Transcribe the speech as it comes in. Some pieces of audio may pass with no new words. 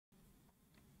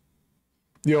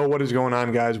Yo, what is going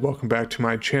on, guys? Welcome back to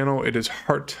my channel. It is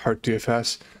Heart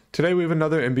DFS. Today we have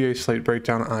another NBA slate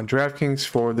breakdown on Draftkings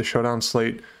for the Showdown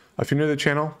slate. If you're new to the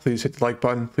channel, please hit the like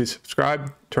button, please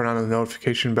subscribe, turn on the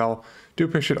notification bell. Do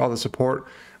appreciate all the support,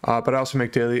 but I also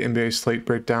make daily NBA slate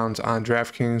breakdowns on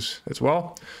Draftkings as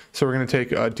well. So we're going to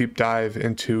take a deep dive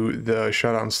into the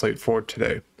Showdown slate for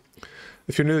today.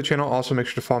 If you're new to the channel, also make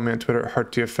sure to follow me on Twitter at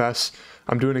HeartDFS.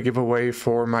 I'm doing a giveaway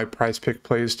for my prize pick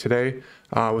plays today.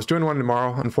 I was doing one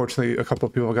tomorrow. Unfortunately, a couple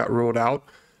of people got ruled out,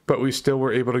 but we still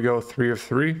were able to go 3 of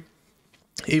 3.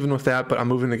 Even with that, but I'm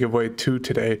moving the giveaway to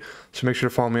today. So make sure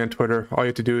to follow me on Twitter. All you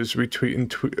have to do is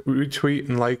retweet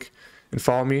and like and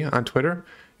follow me on Twitter.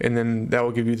 And then that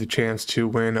will give you the chance to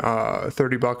win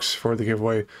 $30 for the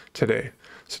giveaway today.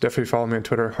 So definitely follow me on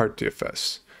Twitter,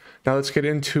 HeartDFS. Now let's get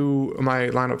into my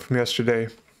lineup from yesterday.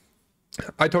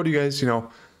 I told you guys, I'm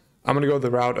going to go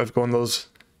the route of going those,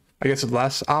 I guess,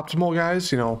 less optimal guys,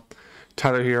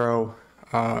 Tyler Hero,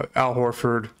 Al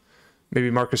Horford, maybe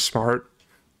Marcus Smart.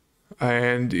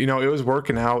 And, it was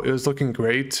working out. It was looking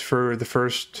great for the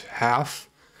first half.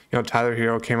 Tyler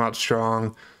Hero came out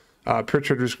strong.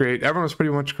 Pritchard was great. Everyone was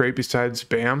pretty much great besides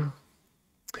Bam.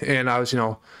 And I was in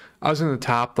the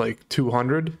top like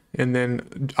 200. And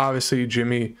then obviously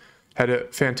Jimmy had a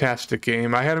fantastic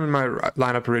game. I had him in my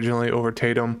lineup originally over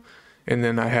Tatum, and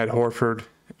then I had Horford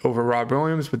over Rob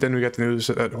Williams, but then we got the news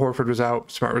that Horford was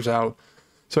out, Smart was out.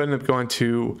 So I ended up going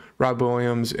to Rob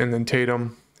Williams and then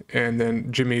Tatum, and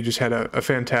then Jimmy just had a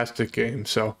fantastic game.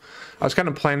 So I was kind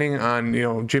of planning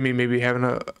on, Jimmy maybe having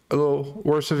a little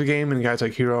worse of a game and guys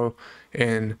like Hero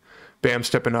and Bam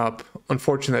stepping up.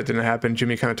 Unfortunately, that didn't happen.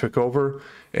 Jimmy kind of took over,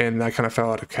 and I kind of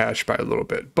fell out of cash by a little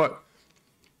bit. But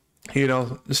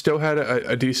still had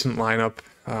a decent lineup.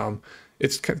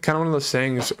 It's kind of one of those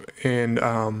things, and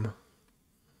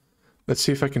let's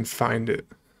see if I can find it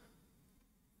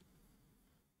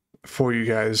for you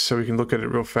guys so we can look at it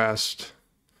real fast.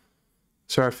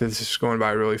 Sorry if this is going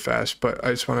by really fast, but I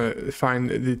just want to find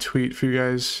the tweet for you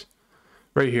guys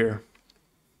right here.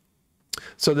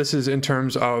 So this is in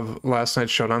terms of last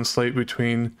night's showdown slate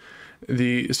between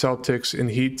the Celtics and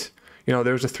Heat.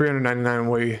 There was a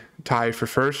 399-way tie for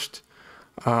first.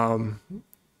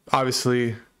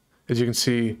 Obviously, as you can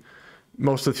see,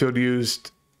 most of the field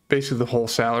used basically the whole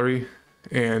salary,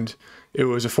 and it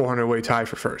was a 400-way tie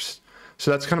for first.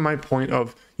 So that's kind of my point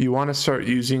of you want to start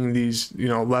using these,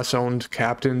 less owned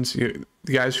captains, the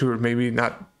guys who are maybe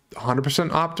not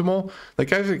 100% optimal, like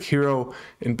guys like Hero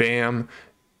and Bam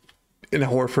and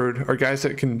Horford are guys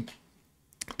that can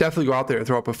definitely go out there and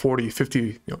throw up a 40,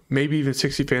 50, maybe even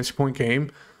 60 fantasy point game.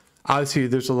 Obviously,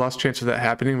 there's a less chance of that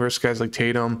happening versus guys like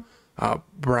Tatum,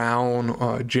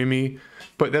 Brown, Jimmy.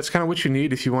 But that's kind of what you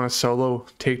need if you want to solo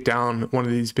take down one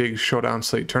of these big showdown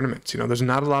slate tournaments. There's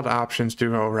not a lot of options to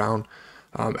go around.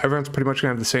 Everyone's pretty much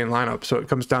going to have the same lineup. So it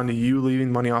comes down to you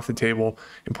leaving money off the table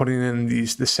and putting in the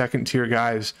second tier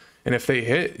guys. And if they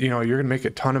hit, you're going to make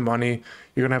a ton of money.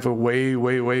 You're going to have a way,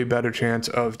 way, way better chance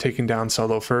of taking down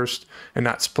solo first and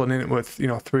not splitting it with,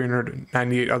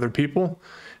 398 other people.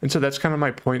 And so that's kind of my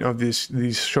point of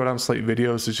these showdown slate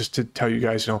videos, is just to tell you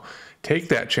guys, take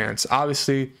that chance.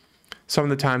 Obviously, some of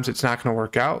the times it's not going to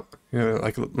work out,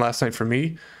 like last night for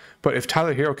me. But if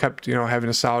Tyler Hero kept, having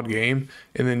a solid game,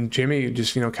 and then Jimmy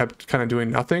just, kept kind of doing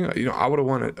nothing, I would have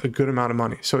won a good amount of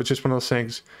money. So it's just one of those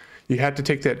things. You had to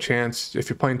take that chance. If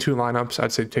you're playing 2 lineups,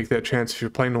 I'd say take that chance. If you're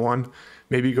playing 1,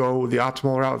 maybe go the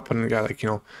optimal route, putting a guy like,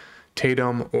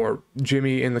 Tatum or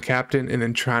Jimmy in the captain, and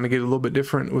then trying to get a little bit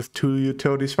different with 2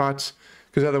 utility spots,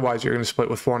 because otherwise you're going to split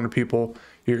with 400 people.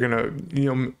 You're going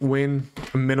to, win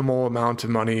a minimal amount of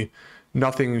money,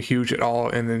 nothing huge at all,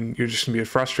 and then you're just going to be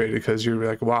frustrated because you're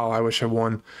like, wow, I wish I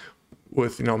won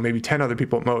with, maybe 10 other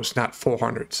people at most, not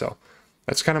 400. So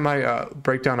that's kind of my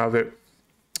breakdown of it.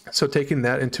 So taking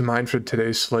that into mind for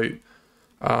today's slate,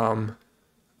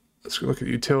 let's look at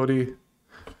utility.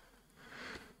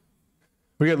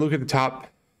 We got to look at the top.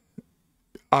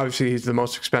 Obviously, he's the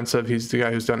most expensive. He's the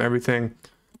guy who's done everything.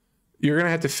 You're going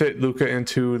to have to fit Luka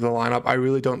into the lineup. I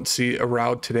really don't see a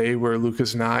route today where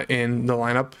Luka's not in the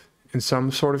lineup in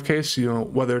some sort of case,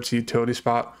 whether it's a utility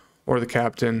spot or the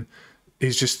captain.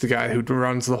 He's just the guy who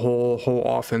runs the whole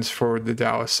offense for the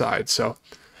Dallas side. So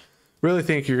really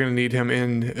think you're going to need him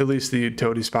in at least the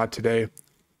utility spot today.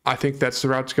 I think that's the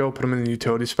route to go. Put him in the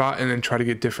utility spot and then try to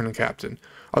get different in captain.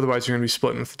 Otherwise, you're going to be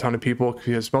splitting with a ton of people,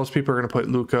 because most people are going to put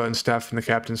Luka and Steph in the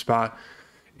captain spot,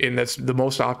 and that's the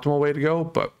most optimal way to go.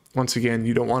 But once again,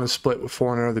 you don't want to split with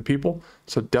 400 other people,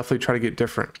 so definitely try to get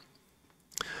different.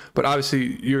 But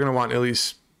obviously, you're going to want at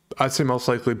least, I'd say most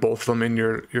likely both of them in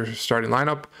your starting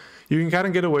lineup. you can kind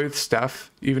of get away with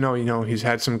Steph, even though, you know, he's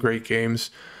had some great games.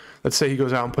 Let's say he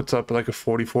goes out and puts up like a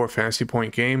 44 fantasy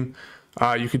point game.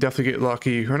 You could definitely get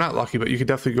lucky, or not lucky, but you could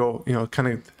definitely go, you know, kind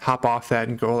of hop off that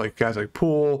and go like guys like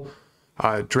Poole,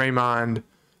 Draymond,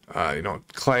 you know,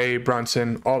 Clay,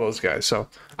 Brunson, all those guys. So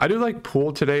I do like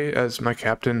Poole today as my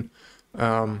captain.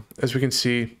 As we can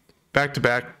see, back to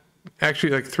back,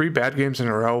 actually like 3 bad games in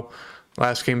a row.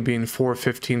 Last game being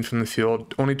 4-15 from the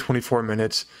field, only 24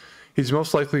 minutes. He's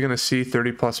most likely going to see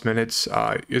 30 plus minutes.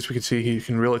 As we can see, he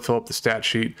can really fill up the stat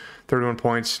sheet. 31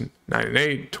 points, 9 and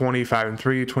 8, 25 and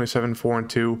 3, 27, 4 and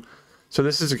 2. So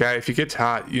this is a guy, if he gets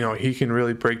hot, you know, he can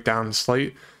really break down the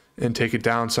slate and take it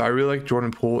down. So I really like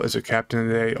Jordan Poole as a captain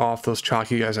today, off those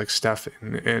chalky guys like Steph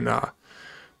and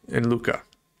Luka.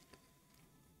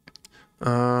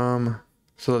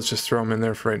 So let's just throw him in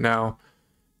there for right now.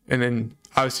 And then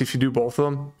obviously if you do both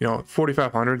of them, you know,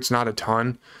 4,500 is not a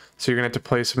ton. So you're going to have to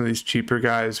play some of these cheaper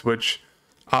guys, which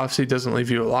obviously doesn't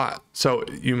leave you a lot. So,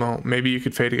 you know, maybe you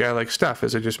could fade a guy like Steph,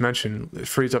 as I just mentioned. It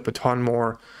frees up a ton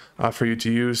more for you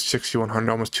to use, 6,100,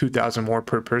 almost 2,000 more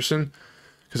per person.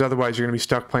 Because otherwise you're going to be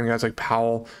stuck playing guys like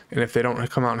Powell. And if they don't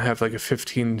come out and have like a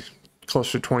 15,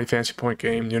 closer to 20 fantasy point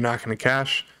game, you're not going to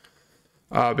cash.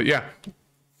 But yeah,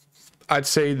 I'd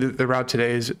say that the route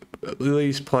today is at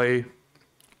least play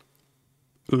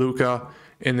Luka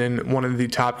and then one of the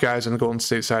top guys on the Golden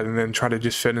State side, and then try to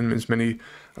just fit in as many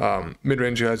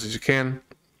mid-range guys as you can.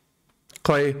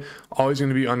 Clay, always going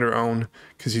to be under-owned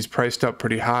because he's priced up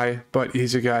pretty high, but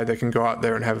he's a guy that can go out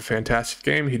there and have a fantastic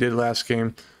game. He did last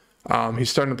game. He's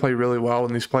starting to play really well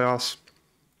in these playoffs.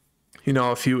 You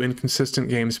know, a few inconsistent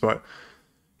games, but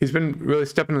he's been really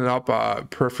stepping it up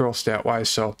peripheral stat-wise,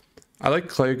 so I like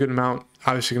Clay a good amount.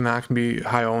 Obviously not going to be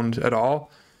high-owned at all,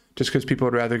 just because people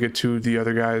would rather get to the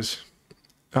other guys.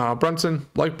 Brunson,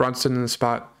 like Brunson in the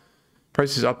spot.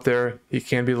 Price is up there. He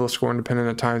can be a little score independent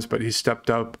at times, but he's stepped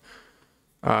up.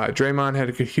 Draymond had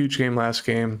a huge game last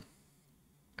game.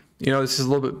 You know, this is a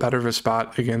little bit better of a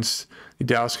spot against the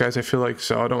Dallas guys, I feel like,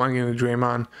 so I don't mind getting to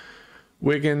Draymond.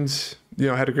 Wiggins, you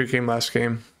know, had a great game last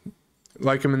game.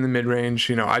 Like him in the mid-range.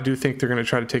 You know, I do think they're going to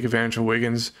try to take advantage of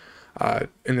Wiggins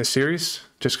in the series,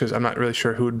 just because I'm not really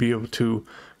sure who would be able to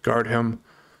guard him.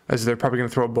 As they're probably going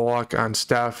to throw Bullock on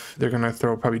Steph. They're going to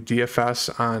throw probably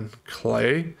DFS on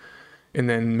Clay. And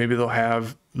then maybe they'll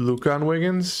have Luka on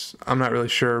Wiggins. I'm not really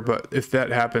sure, but if that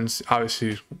happens,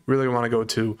 obviously really want to go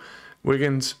to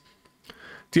Wiggins.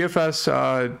 DFS,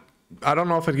 I don't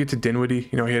know if I'd get to Dinwiddie.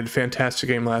 You know, he had a fantastic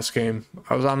game last game.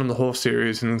 I was on him the whole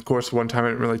series, and of course, one time I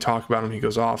didn't really talk about him. He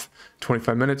goes off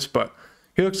 25 minutes, but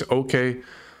he looks okay.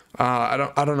 I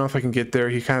don't know if I can get there.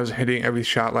 He kind of was hitting every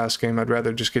shot last game. I'd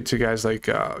rather just get to guys like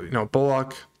you know,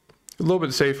 Bullock, a little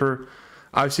bit safer.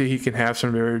 Obviously, he can have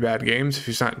some very bad games if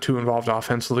he's not too involved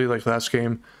offensively like last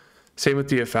game. Same with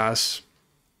DFS.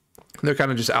 They're kind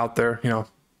of just out there, you know,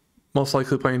 most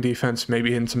likely playing defense,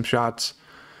 maybe hitting some shots.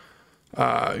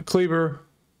 Kleber,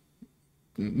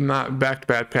 not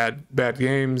back-to-back bad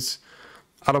games.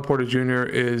 Otto Porter Jr.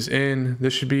 is in.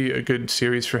 This should be a good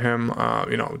series for him.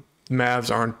 You know,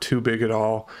 Mavs aren't too big at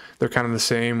all. They're kind of the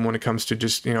same when it comes to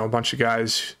just, you know, a bunch of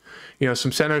guys, you know,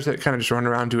 some centers that kind of just run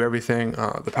around, do everything.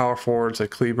 The power forwards like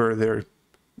Kleber, they're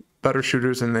better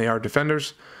shooters than they are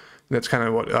defenders. That's kind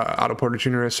of what Otto Porter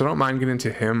Jr. is, so I don't mind getting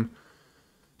into him.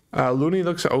 Looney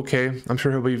looks okay. I'm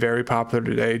sure he'll be very popular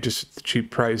today, just at the cheap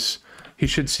price. He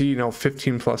should see, you know,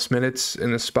 15 plus minutes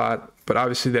in the spot, but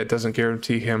obviously that doesn't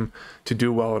guarantee him to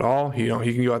do well at all. You know,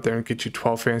 he can go out there and get you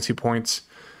 12 fantasy points.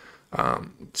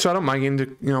 So I don't mind getting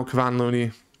to, you know, Kevon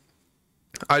Looney.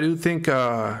 I do think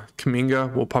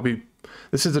Kuminga will probably,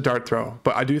 this is a dart throw,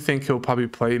 but I do think he'll probably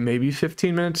play maybe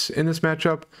 15 minutes in this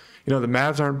matchup. You know, the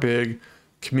Mavs aren't big.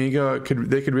 Kuminga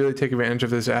could really take advantage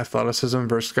of his athleticism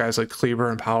versus guys like Kleber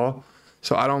and Powell.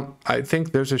 So I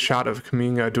think there's a shot of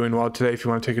Kuminga doing well today if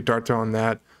you want to take a dart throw on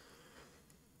that.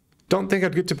 Don't think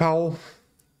I'd get to Powell.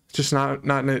 Just not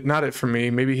it for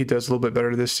me. Maybe he does a little bit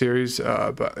better this series,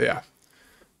 but yeah.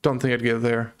 Don't think I'd get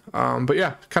there. But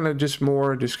yeah, kind of just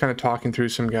kind of talking through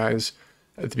some guys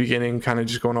at the beginning, kind of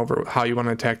just going over how you want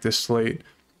to attack this slate.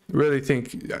 Really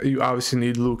think you obviously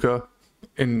need Luka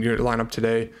in your lineup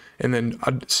today, and then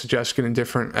I'd suggest getting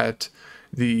different at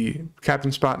the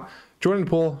captain spot. Jordan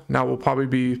Poole now will probably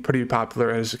be pretty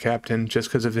popular as a captain just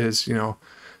because of his, you know,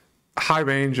 high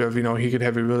range of, you know, he could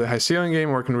have a really high ceiling game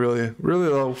or can really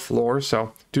low floor.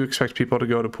 So do expect people to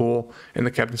go to Poole in the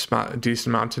captain spot a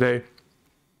decent amount today.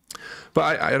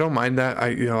 But I don't mind that.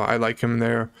 I like him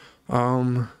there.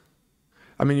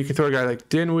 I mean, you can throw a guy like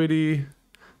Dinwiddie.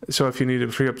 So if you need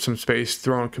to free up some space,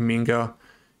 throw in Kuminga.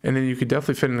 And then you could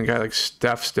definitely fit in a guy like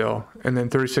Steph still. And then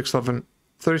 36,11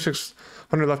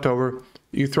 3,600 left over.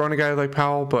 You throw in a guy like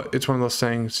Powell, but it's one of those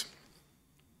things.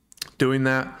 Doing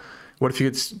that, what if he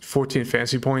gets 14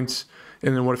 fantasy points?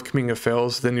 And then what if Kuminga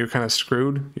fails? Then you're kind of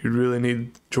screwed. You really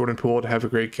need Jordan Poole to have a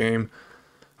great game.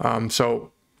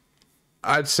 So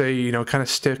I'd say, you know, kind of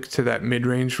stick to that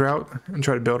mid-range route and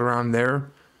try to build around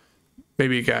there.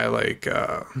 Maybe a guy like,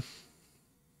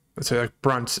 let's say like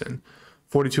Brunson,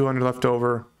 4,200 left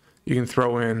over. You can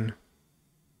throw in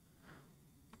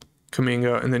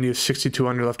Kuminga, and then you have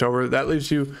 6,200 left over. That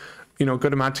leaves you, you know, a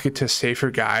good amount to get to a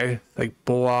safer guy like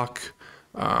Bullock,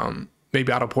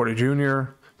 maybe Otto Porter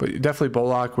Jr., but definitely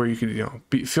Bullock, where you could, you know,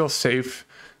 feel safe.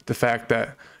 The fact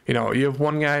that, you know, you have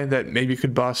one guy that maybe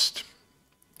could bust,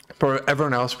 but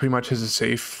everyone else pretty much has a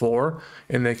safe floor,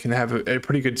 and they can have a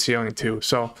pretty good ceiling too.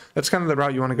 So that's kind of the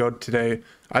route you want to go today.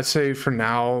 I'd say for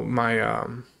now,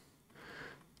 my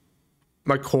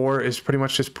core is pretty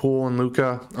much just Poole and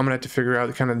Luka. I'm gonna have to figure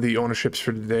out kind of the ownerships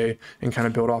for today and kind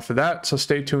of build off of that. So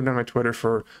stay tuned on my Twitter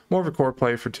for more of a core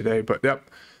play for today. But yep,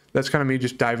 that's kind of me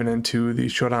just diving into the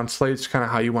Showdown slates, kind of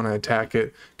how you want to attack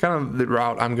it, kind of the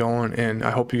route I'm going. And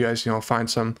I hope you guys, you know, find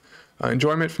some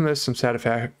enjoyment from this, some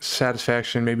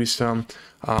satisfaction, maybe some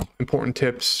important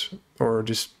tips, or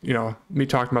just, you know, me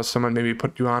talking about someone, maybe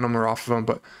put you on them or off of them.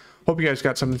 But hope you guys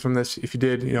got something from this. If you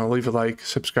did, you know, leave a like,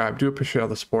 subscribe. Do appreciate all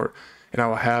the support. And I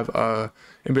will have a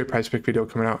NBA prize pick video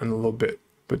coming out in a little bit.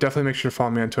 But definitely make sure to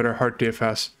follow me on Twitter,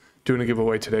 HeartDFS, doing a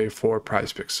giveaway today for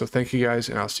prize picks. So thank you guys,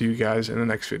 and I'll see you guys in the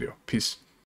next video. Peace.